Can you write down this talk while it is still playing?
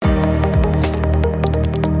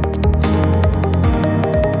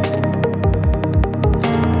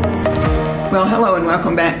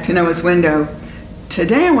welcome back to Noah's Window.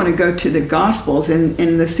 Today I want to go to the Gospels, and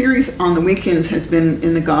the series on the weekends has been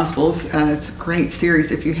in the Gospels. It's a great series.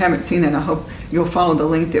 If you haven't seen it, I hope you'll follow the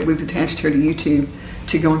link that we've attached here to YouTube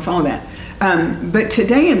to go and follow that. But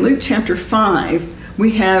today in Luke chapter 5,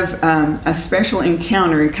 we have a special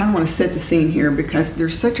encounter. I kind of want to set the scene here because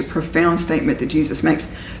there's such a profound statement that Jesus makes.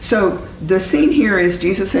 So the scene here is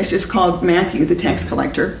Jesus has just called Matthew, the tax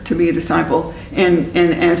collector, to be a disciple. And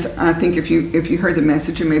as I think if you heard the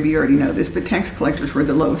message, and maybe you already know this, but tax collectors were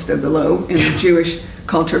the lowest of the low in the Jewish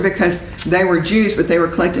culture because they were Jews, but they were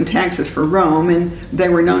collecting taxes for Rome, and they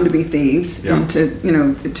were known to be thieves and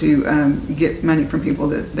to get money from people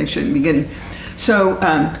that they shouldn't be getting.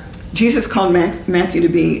 So Jesus called Matthew to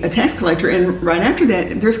be a tax collector, and right after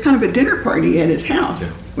that, there's kind of a dinner party at his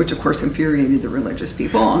house, which of course infuriated the religious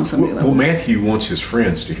people on some levels. Well, Matthew wants his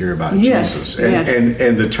friends to hear about Jesus,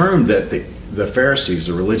 and the term that the Pharisees,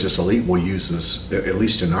 the religious elite, will use is, at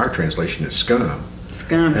least in our translation, is scum.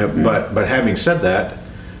 Scum. But having said that,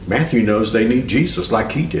 Matthew knows they need Jesus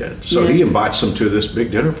like he did, so he invites them to this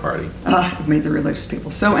big dinner party. It made the religious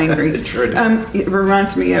people so angry. It sure did. It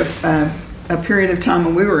reminds me of a period of time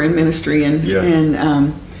when we were in ministry, and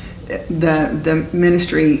the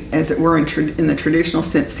ministry, as it were, in the traditional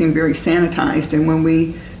sense, seemed very sanitized. And when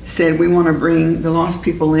we said we want to bring the lost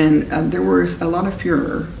people in, there was a lot of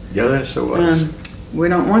furor. Yes, it was. We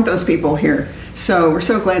don't want those people here. So we're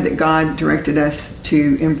so glad that God directed us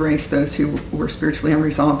to embrace those who were spiritually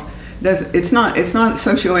unresolved. It's not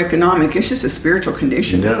socioeconomic. It's just a spiritual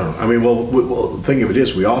condition. No, I mean, well, the thing of it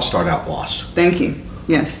is, we all start out lost. Thank you.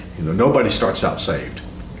 Yes. Nobody starts out saved.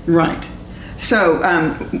 Right. So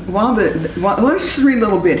let's just read a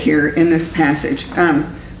little bit here in this passage.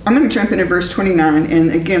 I'm going to jump into verse 29,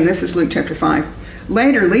 and again, this is Luke chapter 5.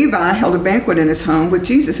 Later, Levi held a banquet in his home with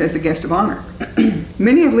Jesus as the guest of honor.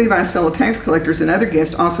 Many of Levi's fellow tax collectors and other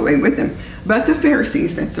guests also ate with them. But the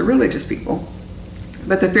Pharisees, that's the religious people,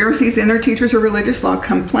 but the Pharisees and their teachers of religious law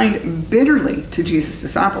complained bitterly to Jesus'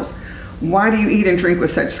 disciples. Why do you eat and drink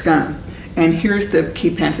with such scum? And here's the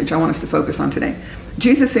key passage I want us to focus on today.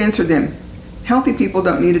 Jesus answered them, healthy people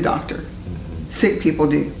don't need a doctor. Sick people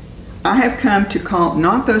do. I have come to call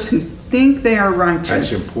not those who think they are righteous.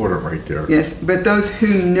 That's important right there. Yes, but those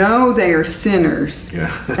who know they are sinners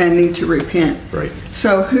and need to repent. Right.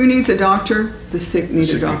 So who needs a doctor? The sick need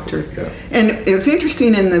a doctor. People, And it was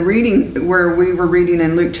interesting in the reading where we were reading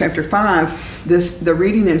in Luke chapter 5, the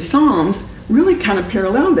reading in Psalms really kind of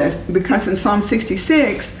paralleled this, because in Psalm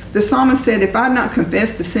 66, the psalmist said, if I had not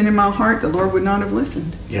confessed the sin in my heart, the Lord would not have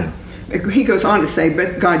listened. Yeah. He goes on to say,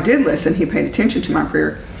 but God did listen. He paid attention to my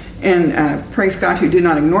prayer. And praise God who did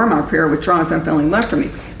not ignore my prayer, withdraw his unfailing love from me.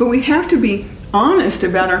 But we have to be honest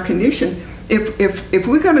about our condition. If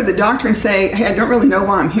we go to the doctor and say, hey, I don't really know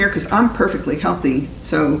why I'm here because I'm perfectly healthy,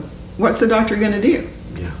 so what's the doctor going to do?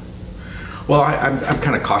 Yeah. Well, I'm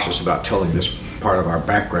kind of cautious about telling this part of our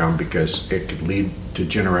background because it could lead to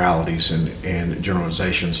generalities and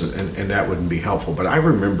generalizations, and that wouldn't be helpful. But I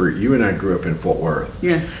remember you and I grew up in Fort Worth.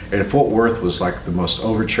 Yes. And Fort Worth was like the most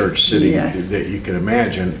over-churched city that you can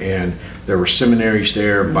imagine, and there were seminaries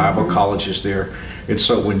there, Bible colleges there. And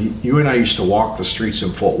so when you and I used to walk the streets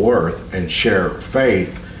in Fort Worth and share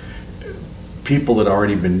faith, people had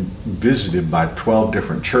already been visited by 12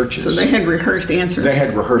 different churches. So they had rehearsed answers. They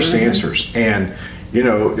had rehearsed answers. And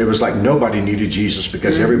it was like nobody needed Jesus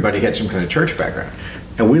because everybody had some kind of church background.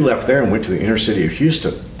 And we left there and went to the inner city of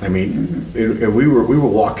Houston. I mean, we were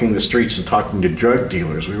walking the streets and talking to drug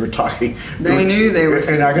dealers. We were talking. They knew they were.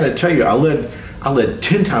 And I got to tell you, I led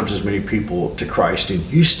 10 times as many people to Christ in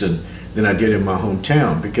Houston than I did in my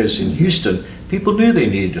hometown, because in Houston, people knew they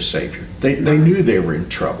needed a Savior. They knew they were in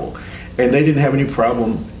trouble, and they didn't have any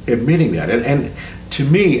problem admitting that. And to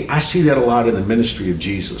me, I see that a lot in the ministry of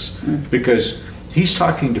Jesus, because he's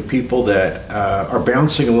talking to people that are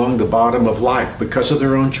bouncing along the bottom of life because of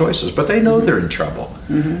their own choices, but they know they're in trouble.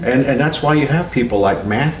 And that's why you have people like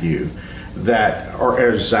Matthew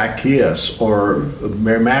or Zacchaeus or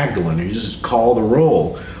Mary Magdalene, who just call the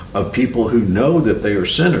roll of people who know that they are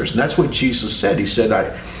sinners. And that's what Jesus said. He said,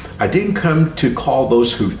 I didn't come to call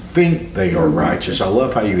those who think they are righteous. I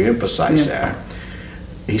love how you emphasize that.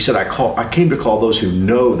 He said, I came to call those who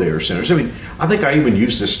know they are sinners. I mean, I think I even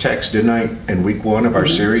used this text, didn't I, in week 1 of our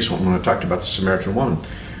series when I talked about the Samaritan woman.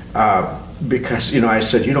 Because, I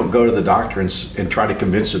said, you don't go to the doctor and try to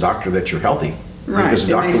convince the doctor that you're healthy. Right. Because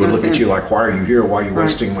the doctor would look at you like, why are you here? Why are you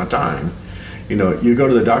wasting my time? You go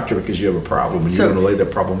to the doctor because you have a problem, and you want to lay that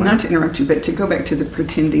problem out. Not to interrupt you, but to go back to the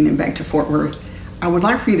pretending and back to Fort Worth, I would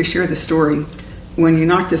like for you to share the story when you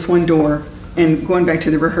knocked this one door, and going back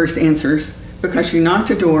to the rehearsed answers, because you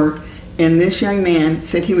knocked a door and this young man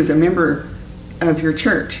said he was a member of your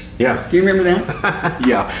church. Yeah. Do you remember that?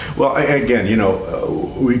 Yeah. Well, again,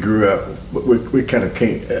 we grew up, we kind of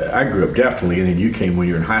came, I grew up definitely, and then you came when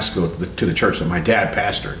you were in high school to the church that my dad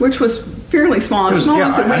pastored. Which was fairly small, It was- small yeah,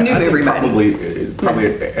 enough that we knew I think everybody.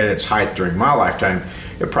 Probably at its height during my lifetime,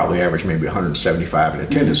 it probably averaged maybe 175 in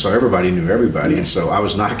attendance. So everybody knew everybody. And so I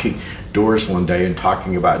was knocking doors one day and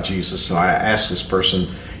talking about Jesus. And I asked this person,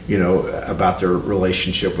 about their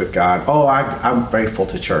relationship with God. Oh, I'm faithful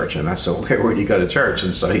to church. And I said, okay, where do you go to church?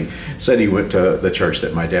 And so he said he went to the church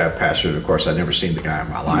that my dad pastored. Of course, I'd never seen the guy in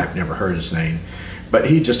my life, never heard his name. But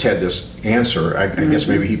he just had this answer. I guess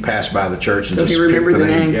maybe he passed by the church and So just he remembered picked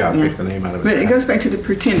the name. Yeah, picked the name out of his But it hat. goes back to the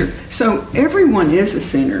pretender. So everyone is a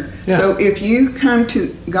sinner. Yeah. So if you come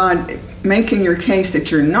to God making your case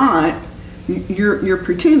that you're not, you're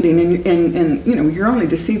pretending, and you're only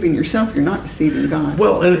deceiving yourself. You're not deceiving God.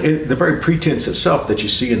 Well, and the very pretense itself that you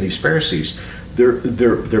see in these Pharisees,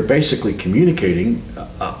 they're basically communicating,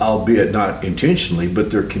 albeit not intentionally,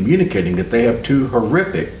 but they're communicating that they have two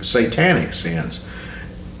horrific satanic sins: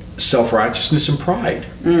 self-righteousness and pride.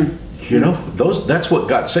 That's what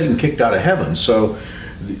got Satan kicked out of heaven. So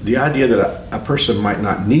the idea that a person might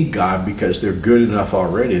not need God because they're good enough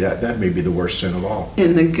already, that may be the worst sin of all.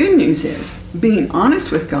 And the good news is, being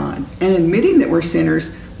honest with God and admitting that we're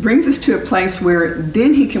sinners brings us to a place where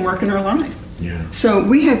then He can work in our life. Yeah. So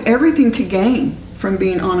we have everything to gain from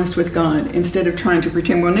being honest with God instead of trying to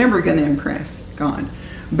pretend we're never going to impress God.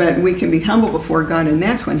 But we can be humble before God, and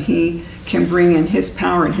that's when He can bring in His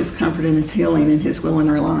power and His comfort and His healing and His will in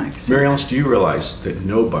our lives. Mary Alice, do you realize that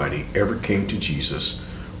nobody ever came to Jesus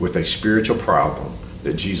with a spiritual problem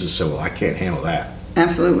that Jesus said, well, I can't handle that?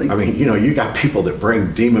 Absolutely. I mean, you got people that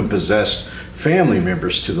bring demon-possessed family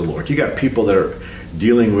members to the Lord. You got people that are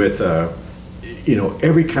dealing with,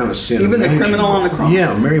 every kind of sin. Even the criminal on the cross.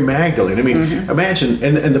 Yeah, Mary Magdalene. I mean, imagine,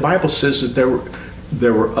 and the Bible says that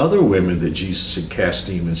there were other women that Jesus had cast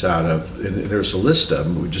demons out of, and there's a list of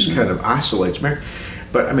them, which just kind of isolates Mary.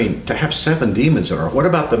 But I mean, to have 7 demons in her, what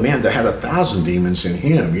about the man that had 1,000 demons in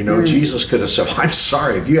him? Jesus could have said, I'm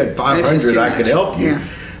sorry, if you had 500, I could help you. Yeah.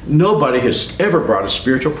 Nobody has ever brought a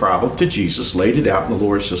spiritual problem to Jesus, laid it out, and the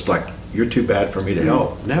Lord's just like, you're too bad for me to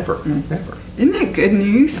help. Never. Isn't that good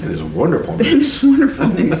news? That is wonderful That news. is wonderful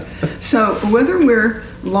news. So whether we're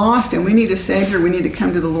lost and we need a Savior, we need to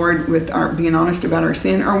come to the Lord with our being honest about our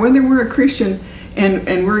sin, or whether we're a Christian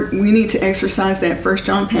and we need to exercise that 1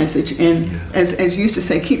 John passage, and as you used to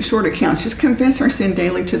say, keep short accounts. Just confess our sin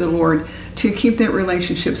daily to the Lord to keep that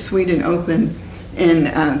relationship sweet and open. And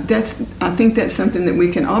I think that's something that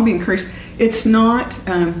we can all be encouraged. It's not,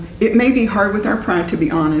 it may be hard with our pride, to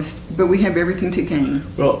be honest, but we have everything to gain.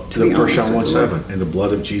 Well, to be 1 John honest with the 1:7, and the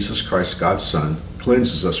blood of Jesus Christ, God's Son,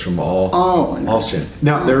 cleanses us from all sin.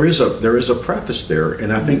 Now, there is a preface there,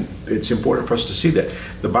 and I think it's important for us to see that.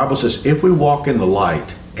 The Bible says, if we walk in the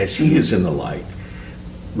light, as He is in the light,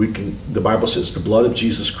 the Bible says, the blood of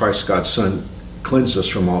Jesus Christ, God's Son, cleanses us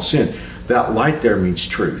from all sin. That light there means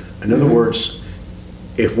truth. In other words,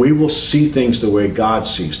 if we will see things the way God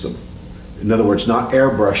sees them, in other words, not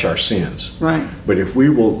airbrush our sins, Right. but if we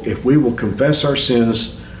will confess our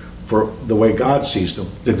sins for the way God sees them,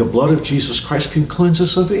 then the blood of Jesus Christ can cleanse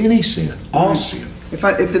us of any sin, all sin. If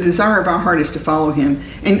the desire of our heart is to follow Him,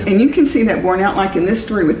 and you can see that borne out, like in this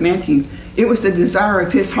story with Matthew, it was the desire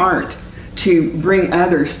of his heart to bring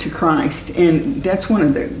others to Christ, and that's one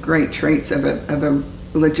of the great traits of a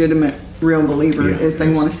legitimate, real believer, is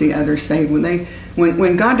they want to see others saved.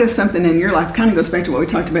 When God does something in your life, kind of goes back to what we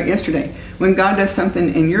talked about yesterday. When God does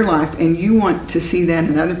something in your life and you want to see that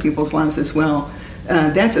in other people's lives as well,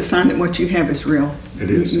 that's a sign that what you have is real. It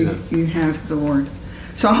is. You have the Lord.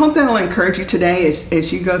 So I hope that'll encourage you today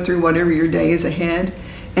as you go through whatever your day is ahead.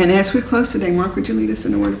 And as we close today, Mark, would you lead us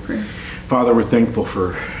in a word of prayer? Father, we're thankful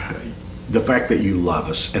for the fact that you love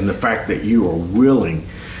us and the fact that you are willing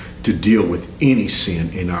to deal with any sin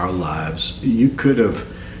in our lives. You could have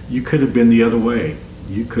been the other way.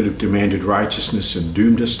 You could have demanded righteousness and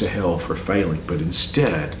doomed us to hell for failing, but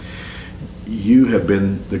instead, you have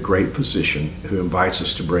been the great physician who invites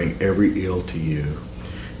us to bring every ill to you.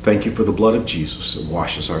 Thank you for the blood of Jesus that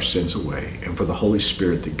washes our sins away, and for the Holy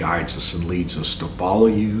Spirit that guides us and leads us to follow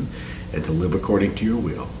you and to live according to your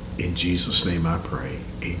will. In Jesus' name I pray.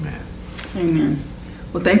 Amen. Amen.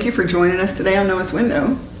 Well, thank you for joining us today on Noah's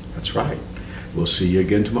Window. That's right. We'll see you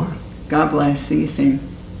again tomorrow. God bless. See you soon.